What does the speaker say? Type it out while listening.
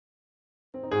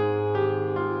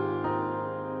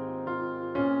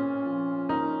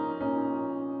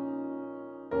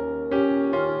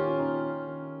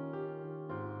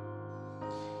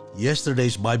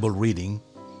Yesterday's Bible reading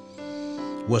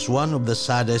was one of the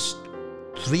saddest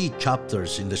 3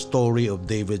 chapters in the story of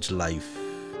David's life.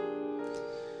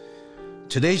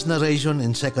 Today's narration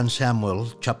in 2 Samuel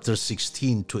chapter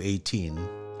 16 to 18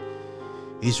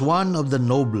 is one of the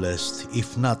noblest,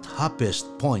 if not happiest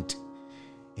point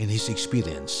in his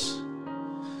experience.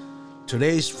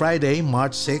 Today is Friday,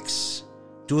 March 6,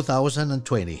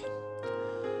 2020.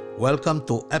 Welcome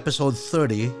to episode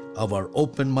 30 of our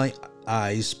Open My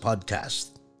Eyes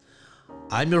podcast.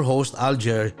 I'm your host,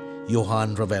 Alger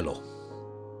Johan Ravello.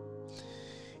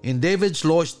 In David's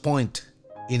lowest point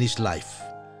in his life,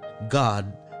 God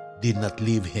did not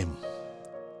leave him.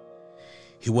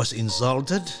 He was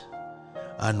insulted,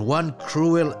 and one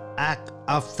cruel act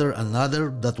after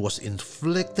another that was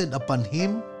inflicted upon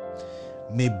him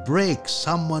may break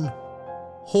someone's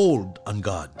hold on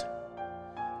God,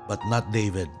 but not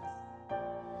David.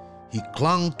 He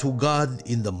clung to God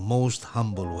in the most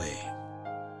humble way.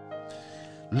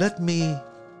 Let me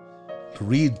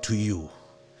read to you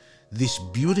this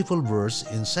beautiful verse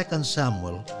in 2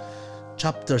 Samuel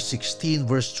chapter 16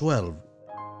 verse 12.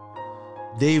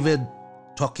 David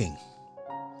talking.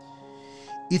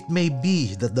 It may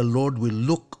be that the Lord will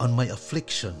look on my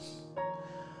affliction,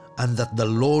 and that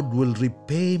the Lord will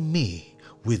repay me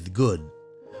with good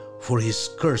for his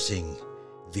cursing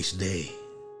this day.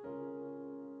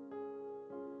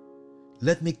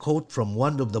 Let me quote from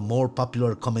one of the more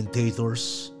popular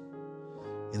commentators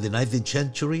in the 19th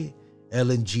century,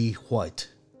 Ellen G. White.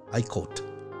 I quote,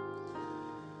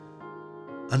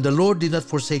 "And the Lord did not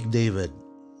forsake David.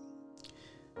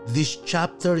 This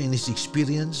chapter in his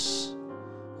experience,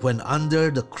 when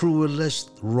under the cruelest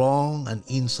wrong and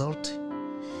insult,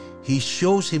 he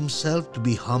shows himself to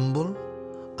be humble,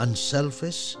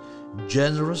 unselfish,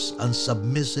 generous, and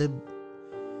submissive,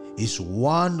 is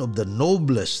one of the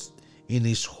noblest in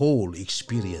his whole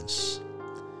experience.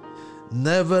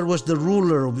 Never was the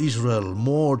ruler of Israel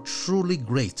more truly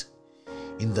great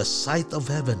in the sight of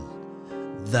heaven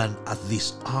than at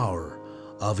this hour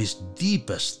of his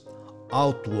deepest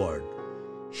outward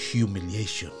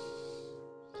humiliation."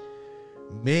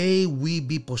 May we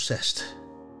be possessed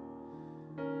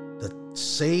the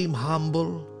same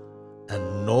humble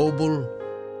and noble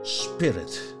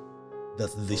spirit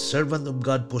that the servant of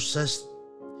God possessed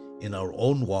in our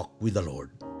own walk with the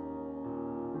Lord.